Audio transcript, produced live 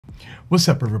What's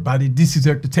up, everybody? This is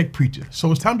Eric the Tech Preacher. So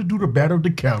it's time to do the battle of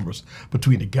the cameras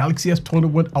between the Galaxy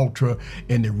S21 Ultra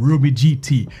and the Realme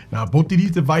GT. Now, both of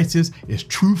these devices is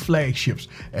true flagships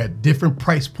at different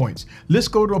price points. Let's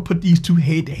go to put these two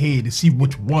head to head and see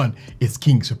which one is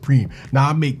King Supreme. Now,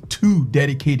 I make two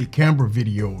dedicated camera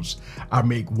videos. I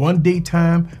make one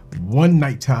daytime, one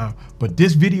nighttime, but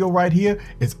this video right here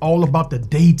is all about the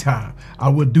daytime. I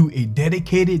will do a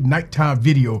dedicated nighttime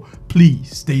video.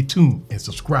 Please stay tuned and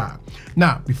subscribe.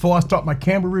 Now, before I start my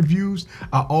camera reviews,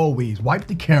 I always wipe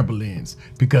the camera lens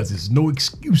because there's no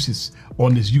excuses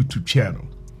on this YouTube channel.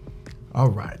 All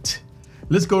right,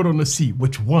 let's go on to see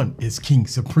which one is King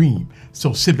Supreme.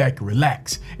 So sit back and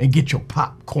relax and get your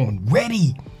popcorn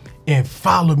ready and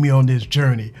follow me on this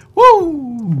journey.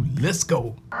 Woo, let's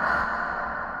go.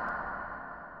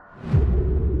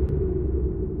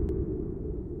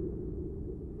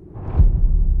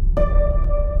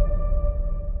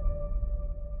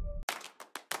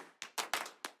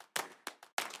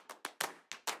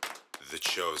 The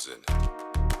Chosen.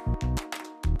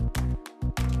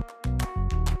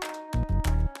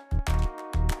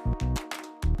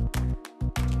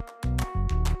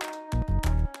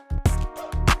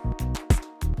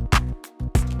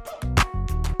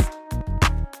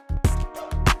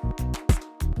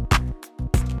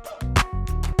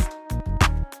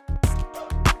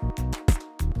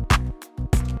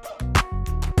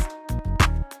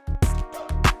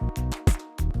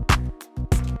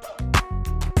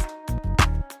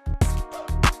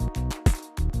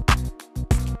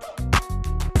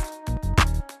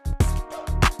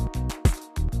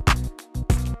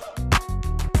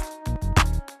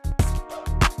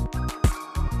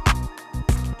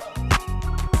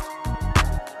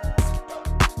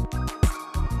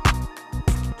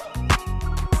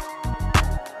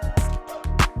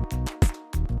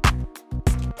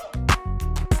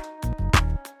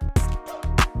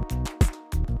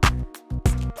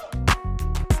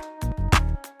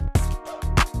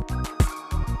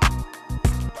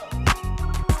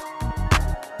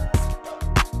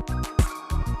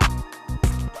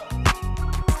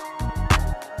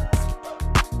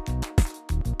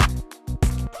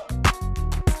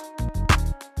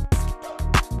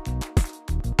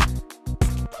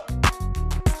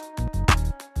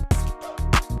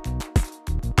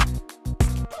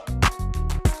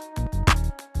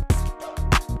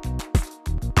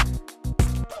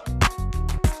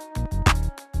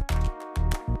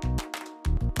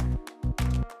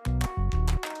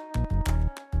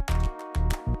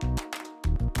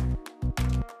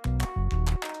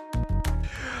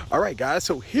 All right, guys,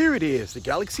 so here it is, the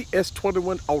Galaxy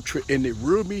S21 Ultra and the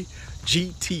Realme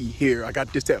GT here. I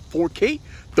got this at 4K,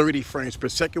 30 frames per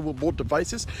second with both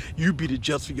devices. You be the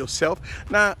judge for yourself.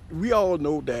 Now, we all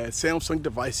know that Samsung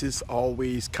devices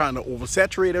always kind of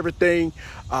oversaturate everything,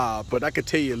 but I can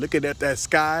tell you, looking at that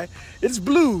sky, it's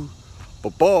blue.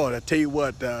 But boy, I tell you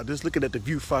what, just looking at the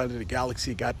viewfinder, the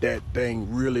Galaxy got that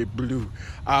thing really blue.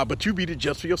 But you be the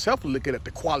judge for yourself and looking at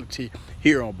the quality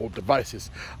here on both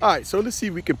devices. All right, so let's see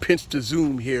if we can pinch the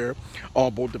zoom here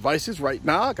on both devices. Right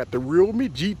now, I got the Realme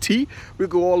GT. We'll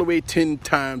go all the way 10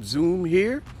 times zoom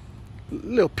here. A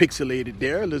little pixelated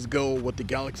there. Let's go with the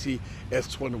Galaxy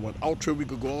S21 Ultra. We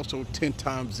could go also 10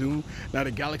 times zoom. Now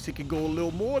the Galaxy can go a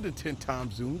little more than 10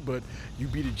 times zoom, but you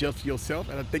be the judge for yourself.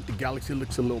 And I think the Galaxy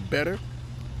looks a little better.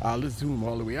 Let's zoom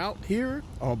all the way out here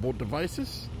on both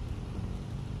devices.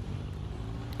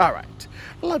 All right,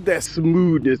 I love that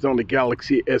smoothness on the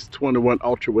Galaxy S21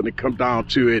 Ultra when it comes down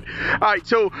to it. All right,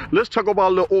 so let's talk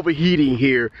about a little overheating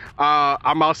here.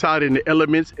 I'm outside in the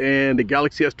elements and the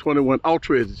Galaxy S21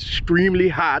 Ultra is extremely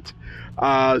hot.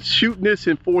 Shooting this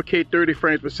in 4K 30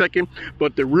 frames per second,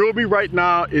 but the Realme right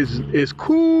now is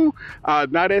cool,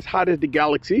 not as hot as the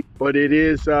Galaxy, but it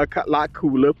is a lot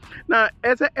cooler. Now,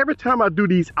 every time I do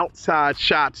these outside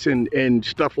shots and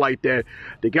stuff like that,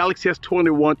 the Galaxy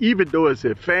S21, even though it's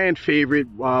a fan favorite,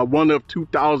 one of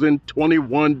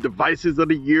 2021 devices of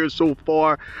the year so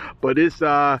far, but it's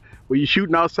when you're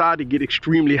shooting outside, it get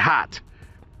extremely hot.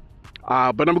 But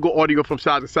I'm gonna go audio from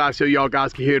side to side so y'all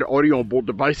guys can hear the audio on both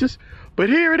devices. But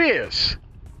here it is.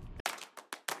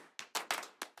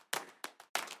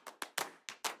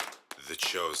 The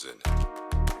Chosen.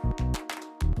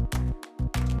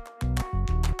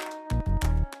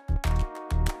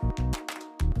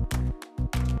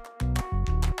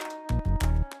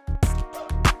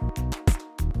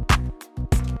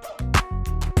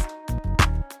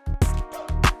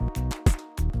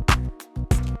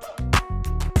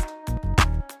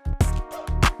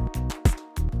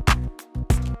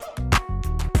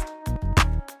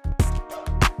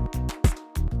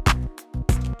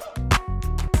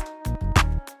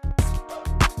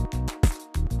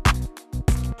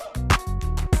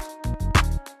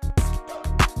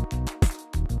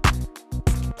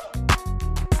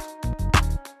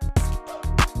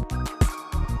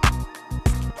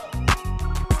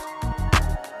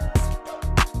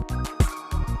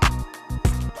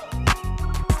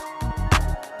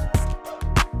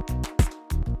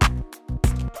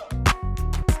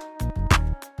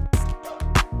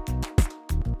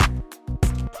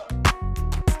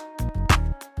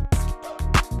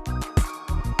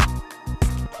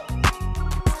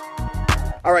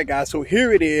 All right, guys, so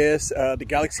here it is, the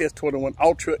Galaxy S21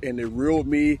 Ultra and the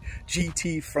Realme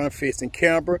GT front-facing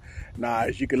camera. Now,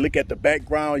 as you can look at the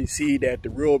background, you see that the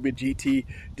Realme GT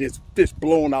just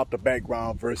blown out the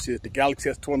background versus the Galaxy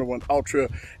S21 Ultra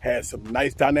has some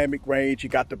nice dynamic range. You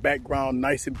got the background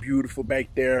nice and beautiful back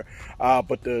there,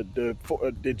 but the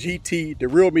GT, the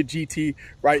Realme GT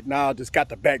right now just got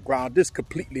the background just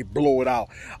completely blow it out.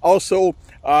 Also,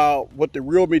 with the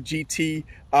Realme GT,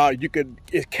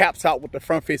 it caps out with the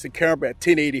front-facing camera at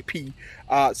 1080p.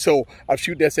 So I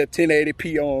shoot this at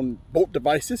 1080p on both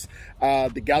devices.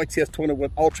 The Galaxy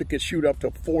S21 Ultra can shoot up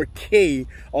to 4K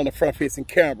on the front-facing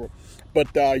camera.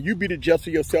 But you be the judge for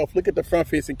yourself. Look at the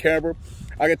front-facing camera.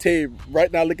 I can tell you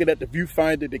right now, looking at the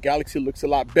viewfinder, the Galaxy looks a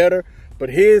lot better. But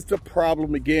here's the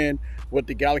problem again with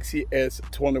the Galaxy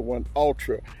S21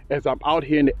 Ultra. As I'm out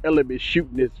here in the element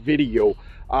shooting this video,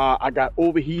 I got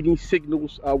overheating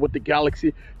signals with the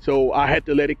Galaxy, so I had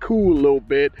to let it cool a little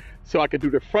bit so I could do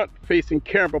the front-facing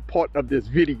camera part of this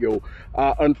video.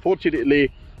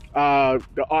 Unfortunately, I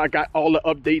got all the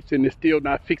updates and it's still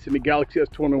not fixing the Galaxy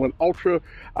S21 Ultra.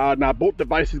 Now both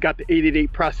devices got the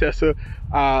 888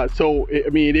 processor, so I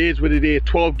mean, it is what it is.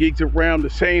 12 gigs of RAM, the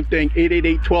same thing,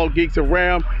 888, 12 gigs of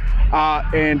RAM.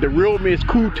 And the Realme is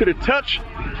cool to the touch.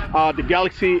 The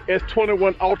Galaxy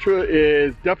S21 Ultra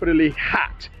is definitely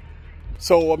hot.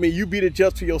 So I mean, you be the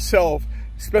judge for yourself,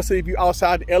 especially if you're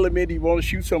outside the element, you want to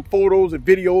shoot some photos and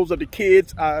videos of the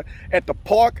kids at the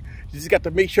park. You just got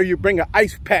to make sure you bring an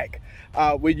ice pack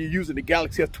when you're using the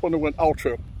Galaxy S21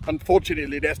 Ultra.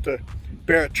 Unfortunately, that's the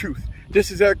bare truth.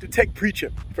 This is Eric the Tech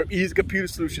Preacher from Easy Computer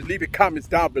Solutions. Leave your comments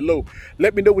down below.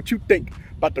 Let me know what you think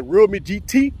about the Realme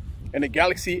GT and the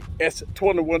Galaxy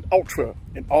S21 Ultra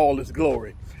in all its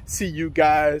glory. See you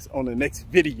guys on the next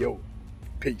video.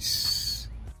 Peace.